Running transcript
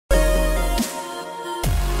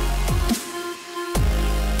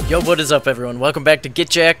Yo, what is up everyone? Welcome back to Get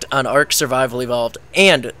Jacked on Ark Survival Evolved.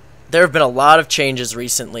 And there have been a lot of changes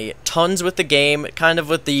recently. Tons with the game, kind of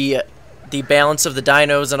with the balance of the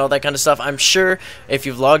dinos and all that kind of stuff. I'm sure if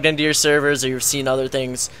you've logged into your servers or you've seen other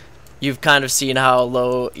things, you've kind of seen how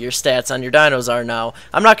low your stats on your dinos are now.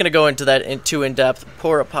 I'm not going to go into that too in-depth.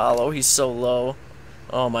 Poor Apollo, he's so low.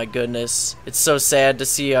 Oh my goodness. It's so sad to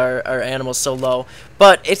see our animals so low.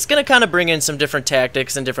 But it's going to kind of bring in some different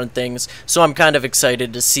tactics and different things. So I'm kind of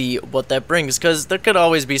excited to see what that brings. Because there could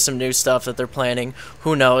always be some new stuff that they're planning.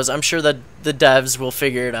 Who knows? I'm sure that the devs will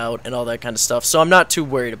figure it out and all that kind of stuff. So I'm not too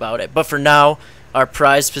worried about it. But for now, our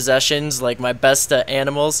prized possessions, like my best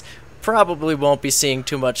animals, probably won't be seeing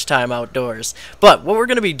too much time outdoors. But what we're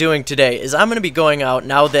going to be doing today is I'm going to be going out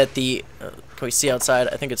now that the... can we see outside?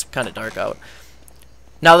 I think it's kind of dark out.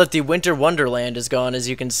 Now that the Winter Wonderland is gone, as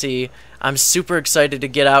you can see, I'm super excited to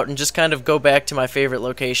get out and just kind of go back to my favorite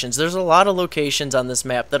locations. There's a lot of locations on this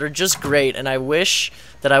map that are just great, and I wish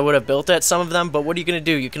that I would have built at some of them, but what are you going to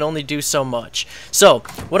do? You can only do so much. So,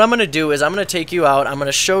 what I'm going to do is I'm going to take you out. I'm going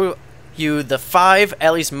to show you the 5,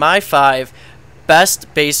 at least my 5,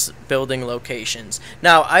 best base building locations.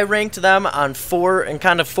 Now, I ranked them on 4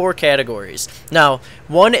 categories. Now,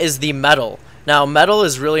 one is the metal. Now, metal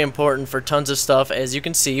is really important for tons of stuff, as you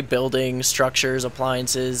can see, building, structures,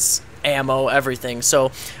 appliances, ammo, everything.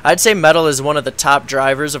 So, I'd say metal is one of the top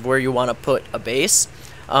drivers of where you want to put a base.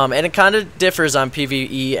 And it kind of differs on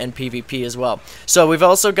PvE and PvP as well. So, we've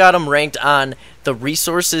also got them ranked on the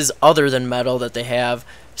resources other than metal that they have,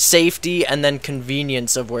 safety, and then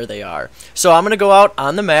convenience of where they are. So, I'm going to go out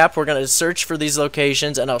on the map, we're going to search for these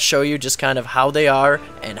locations, and I'll show you just kind of how they are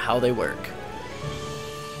and how they work.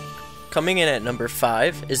 Coming in at number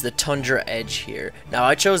 5 is the Tundra Edge here. Now,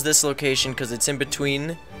 I chose this location because it's in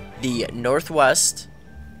between the northwest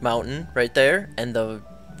mountain right there and the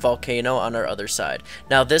volcano on our other side.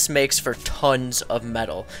 Now, this makes for tons of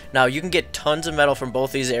metal. Now, you can get tons of metal from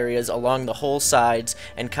both these areas along the whole sides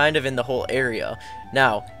and kind of in the whole area.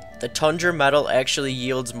 Now, the Tundra metal actually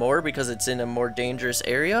yields more because it's in a more dangerous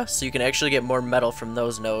area, so you can actually get more metal from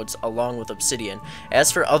those nodes along with obsidian.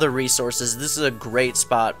 As for other resources, this is a great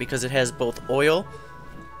spot because it has both oil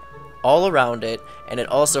all around it, and it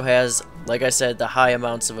also has, like I said, the high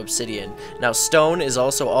amounts of obsidian. Now, stone is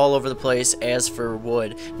also all over the place as for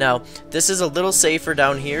wood. Now, this is a little safer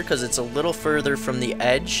down here because it's a little further from the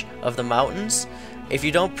edge of the mountains. If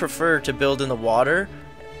you don't prefer to build in the water,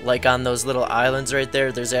 like on those little islands right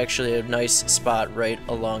there, there's actually a nice spot right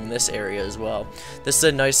along this area as well. This is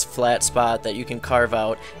a nice flat spot that you can carve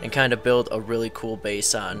out and kind of build a really cool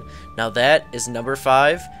base on. Now that is number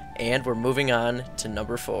 5, and we're moving on to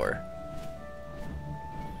number 4.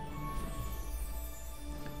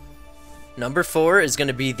 Number 4 is going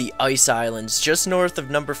to be the Ice Islands, just north of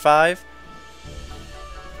number 5.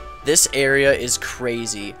 This area is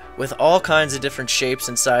crazy. With all kinds of different shapes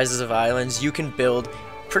and sizes of islands, you can build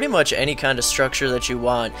pretty much any kind of structure that you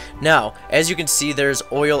want. Now, as you can see, there's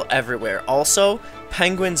oil everywhere. Also,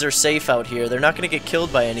 penguins are safe out here. They're not going to get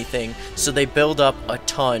killed by anything, so they build up a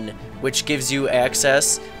ton, which gives you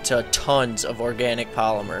access to tons of organic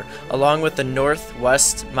polymer. Along with the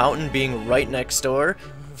northwest mountain being right next door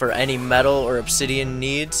for any metal or obsidian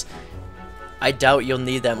needs, I doubt you'll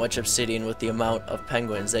need that much obsidian with the amount of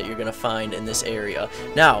penguins that you're going to find in this area.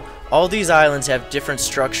 Now, all these islands have different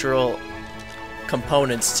structural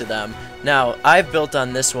components to them. Now, I've built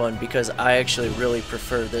on this one because I actually really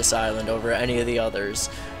prefer this island over any of the others.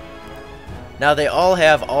 Now, they all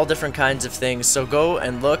have all different kinds of things, so go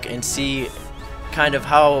and look and see kind of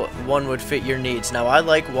how one would fit your needs. Now, I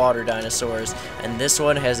like water dinosaurs, and this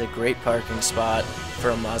one has a great parking spot for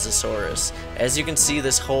a Mosasaurus. As you can see,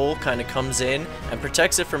 this hole kind of comes in and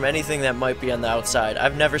protects it from anything that might be on the outside.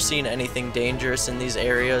 I've never seen anything dangerous in these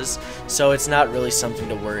areas, so it's not really something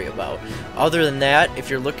to worry about. Other than that, if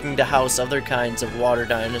you're looking to house other kinds of water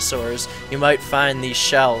dinosaurs, you might find these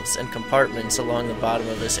shelves and compartments along the bottom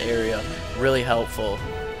of this area really helpful.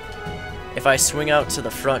 If I swing out to the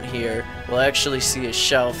front here, we'll actually see a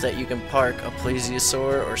shelf that you can park a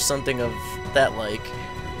plesiosaur or something of that like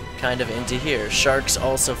kind of into here. Sharks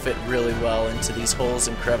also fit really well into these holes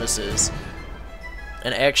and crevices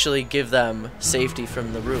and actually give them safety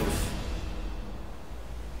from the roof.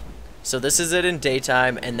 So this is it in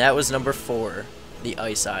daytime, and that was number 4, the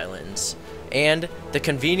Ice Islands. And the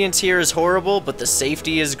convenience here is horrible, but the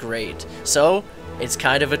safety is great. So it's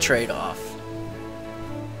kind of a trade-off.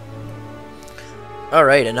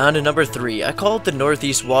 Alright, and on to number 3. I call it the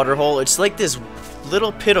Northeast Waterhole. It's like this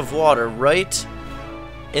little pit of water right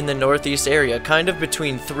in the northeast area, kind of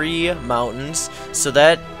between 3 mountains, so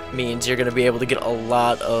that means you're going to be able to get a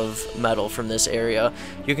lot of metal from this area.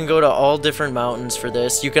 You can go to all different mountains for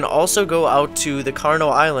this. You can also go out to the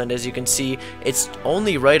Carno Island. As you can see, it's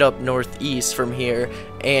only right up northeast from here,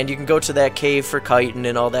 and you can go to that cave for kiting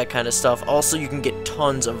and all that kind of stuff. Also, you can get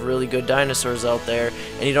tons of really good dinosaurs out there,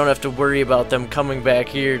 and you don't have to worry about them coming back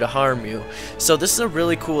here to harm you. So this is a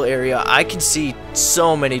really cool area. I can see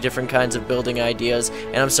so many different kinds of building ideas,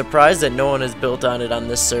 and I'm surprised that no one has built on it on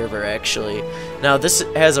this server actually. Now this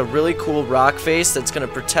has a really cool rock face that's going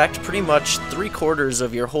to protect pretty much 3/4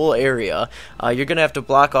 of your whole area. You're going to have to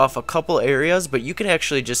block off a couple areas, but you can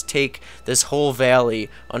actually just take this whole valley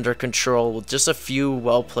under control with just a few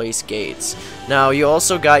well-placed gates. Now you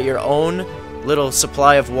also got your own little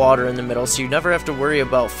supply of water in the middle, so you never have to worry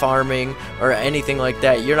about farming or anything like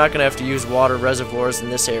that. You're not going to have to use water reservoirs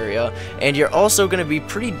in this area, and you're also going to be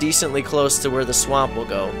pretty decently close to where the swamp will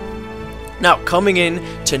go. Now, coming in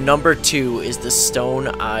to number 2 is the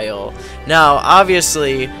Stone Isle. Now,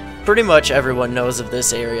 obviously, pretty much everyone knows of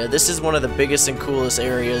this area. This is one of the biggest and coolest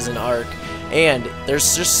areas in Ark, and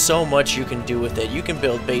there's just so much you can do with it. You can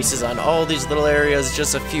build bases on all these little areas,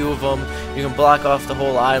 just a few of them. You can block off the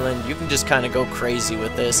whole island. You can just kind of go crazy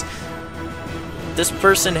with this. This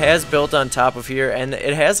person has built on top of here, and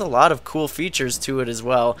it has a lot of cool features to it as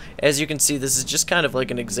well. As you can see, this is just kind of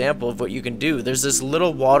like an example of what you can do. There's this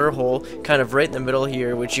little water hole kind of right in the middle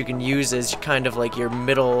here, which you can use as kind of like your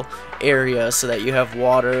middle area so that you have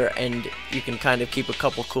water, and you can kind of keep a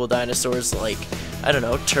couple cool dinosaurs like, I don't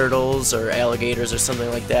know, turtles or alligators or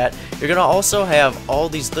something like that. You're going to also have all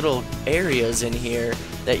these little areas in here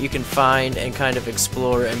that you can find and kind of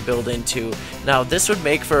explore and build into. Now this would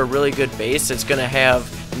make for a really good base. It's going to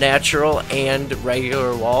have natural and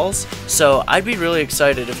regular walls, so I'd be really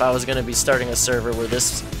excited if I was going to be starting a server where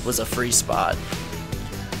this was a free spot.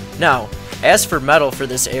 Now, as for metal for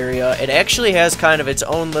this area, it actually has kind of its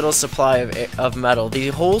own little supply of metal. The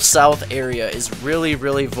whole south area is really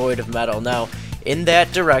void of metal. Now, in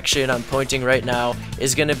that direction I'm pointing right now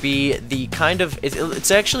is going to be the kind of, it's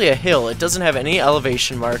actually a hill. It doesn't have any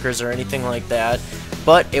elevation markers or anything like that,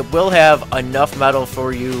 but it will have enough metal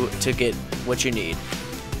for you to get what you need.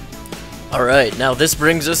 Alright, now this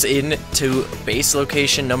brings us in to base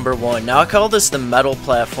location number 1. Now I call this the metal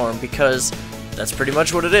platform because that's pretty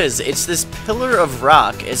much what it is. It's this pillar of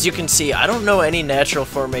rock. As you can see, I don't know any natural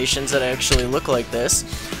formations that actually look like this,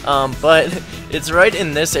 but it's right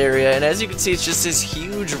in this area, and as you can see, it's just this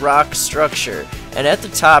huge rock structure, and at the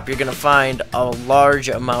top you're gonna find a large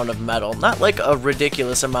amount of metal. Not like a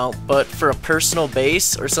ridiculous amount, but for a personal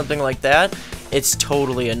base or something like that, it's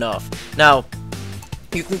totally enough. Now,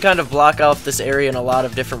 you can kind of block off this area in a lot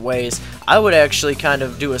of different ways. I would actually kind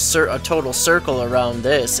of do a total circle around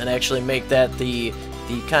this and actually make that the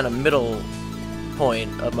kind of middle point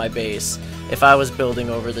of my base if I was building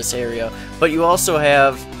over this area. But you also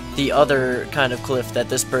have the other kind of cliff that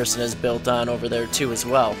this person has built on over there too as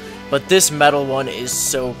well. But this metal one is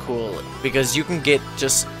so cool because you can get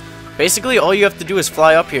just basically all you have to do is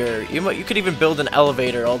fly up here. You could even build an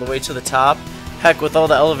elevator all the way to the top. Heck, with all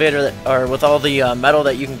the with all the metal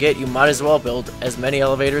that you can get, you might as well build as many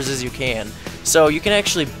elevators as you can. So you can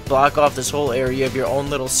actually block off this whole area. You have your own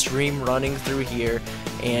little stream running through here,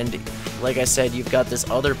 and like I said, you've got this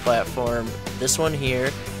other platform, this one here,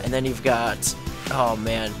 and then you've got, oh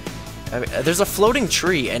man, there's a floating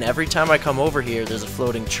tree, and every time I come over here, there's a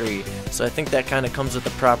floating tree. So I think that kind of comes with the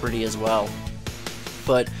property as well.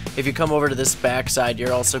 But if you come over to this backside,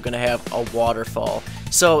 you're also going to have a waterfall.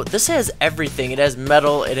 So this has everything. It has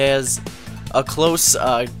metal, it has a close,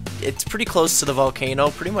 it's pretty close to the volcano,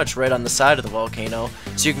 pretty much right on the side of the volcano,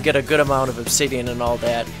 so you can get a good amount of obsidian and all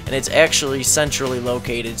that, and it's actually centrally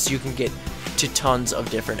located, so you can get to tons of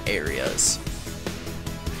different areas.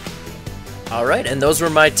 Alright, and those were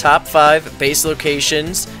my top 5 base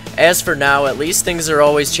locations. As for now, at least, things are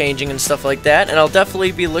always changing and stuff like that, and I'll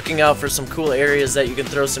definitely be looking out for some cool areas that you can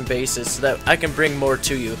throw some bases so that I can bring more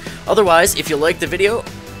to you. Otherwise, if you liked the video,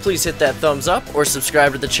 please hit that thumbs up or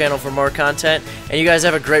subscribe to the channel for more content, and you guys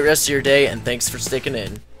have a great rest of your day, and thanks for sticking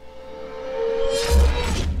in.